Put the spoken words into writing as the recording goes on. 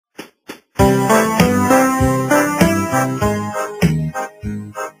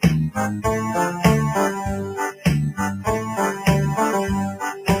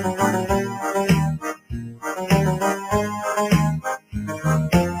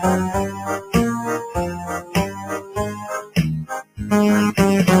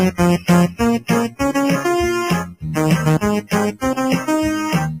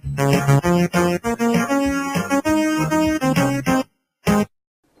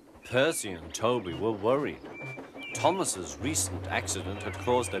Percy and Toby were worried. Thomas's recent accident had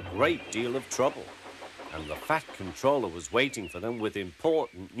caused a great deal of trouble, and the Fat Controller was waiting for them with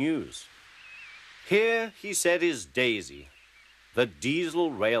important news. Here, he said, is Daisy, the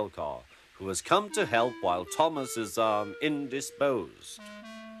diesel rail car, who has come to help while Thomas is, indisposed.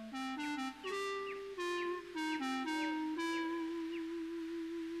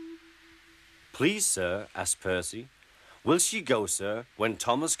 Please, sir, asked Percy. Will she go, sir, when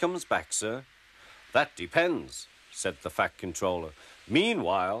Thomas comes back, sir? That depends, said the Fat Controller.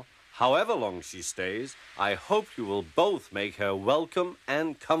 Meanwhile, however long she stays, I hope you will both make her welcome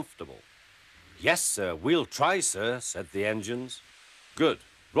and comfortable. Yes, sir, we'll try, sir, said the engines. Good.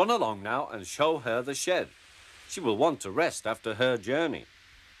 Run along now and show her the shed. She will want to rest after her journey.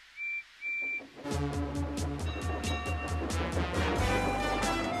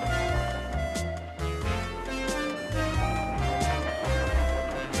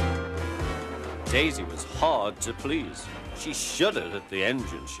 Daisy was hard to please. She shuddered at the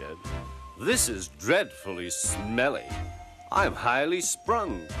engine shed. This is dreadfully smelly. I'm highly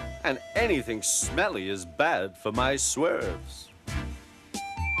sprung, and anything smelly is bad for my swerves.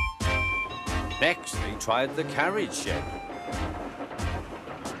 Next, they tried the carriage shed.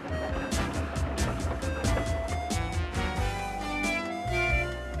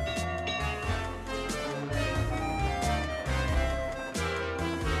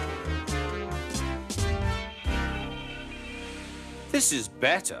 This is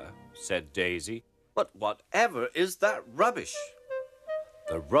better, said Daisy, but whatever is that rubbish?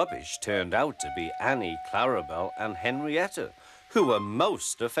 The rubbish turned out to be Annie, Clarabelle, and Henrietta, who were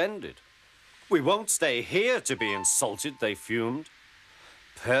most offended. We won't stay here to be insulted, they fumed.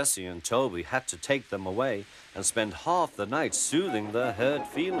 Percy and Toby had to take them away and spend half the night soothing their hurt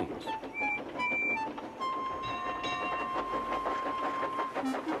feelings.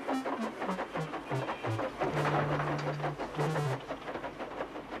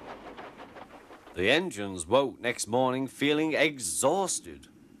 The engines woke next morning feeling exhausted.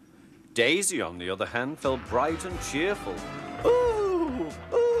 Daisy, on the other hand, felt bright and cheerful. Ooh,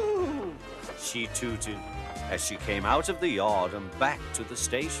 ooh, she tooted as she came out of the yard and back to the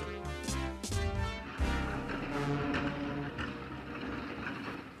station.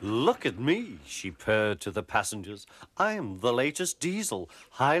 Look at me, she purred to the passengers. I'm the latest diesel,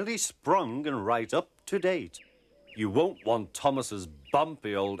 highly sprung and right up to date. You won't want Thomas's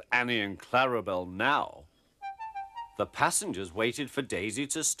bumpy old Annie and Clarabelle now. The passengers waited for Daisy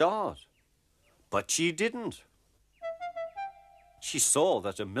to start, but she didn't. She saw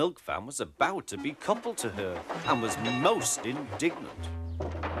that a milk van was about to be coupled to her and was most indignant.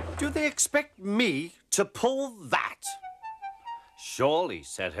 Do they expect me to pull that? Surely,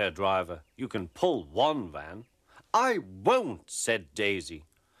 said her driver, you can pull one van. I won't, said Daisy.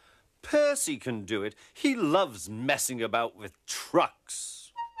 Percy can do it. He loves messing about with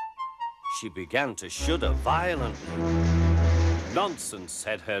trucks. She began to shudder violently. Nonsense,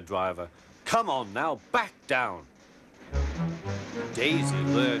 said her driver. Come on now, back down. Daisy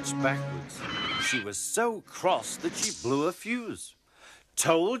lurched backwards. She was so cross that she blew a fuse.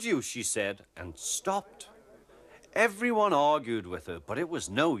 Told you, she said, and stopped. Everyone argued with her, but it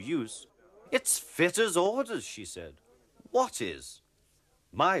was no use. It's fitter's orders, she said. What is?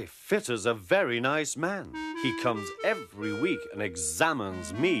 My fitter's a very nice man. He comes every week and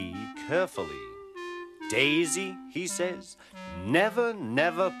examines me carefully. Daisy, he says, never,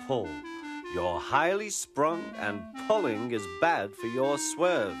 never pull. You're highly sprung and pulling is bad for your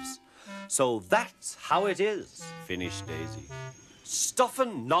swerves. So that's how it is, finished Daisy. Stuff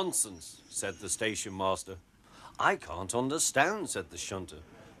and nonsense, said the station master. I can't understand, said the shunter.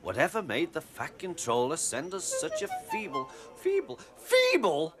 Whatever made the Fat Controller send us such a feeble,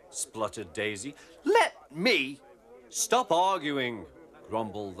 spluttered Daisy. Let me. Stop arguing,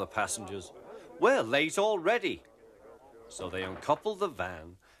 grumbled the passengers. We're late already. So they uncoupled the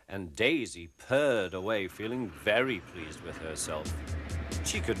van, and Daisy purred away, feeling very pleased with herself.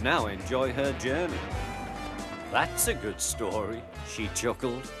 She could now enjoy her journey. That's a good story, she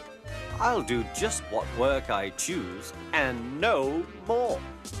chuckled. I'll do just what work I choose and no more.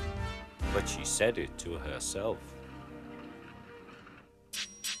 But she said it to herself.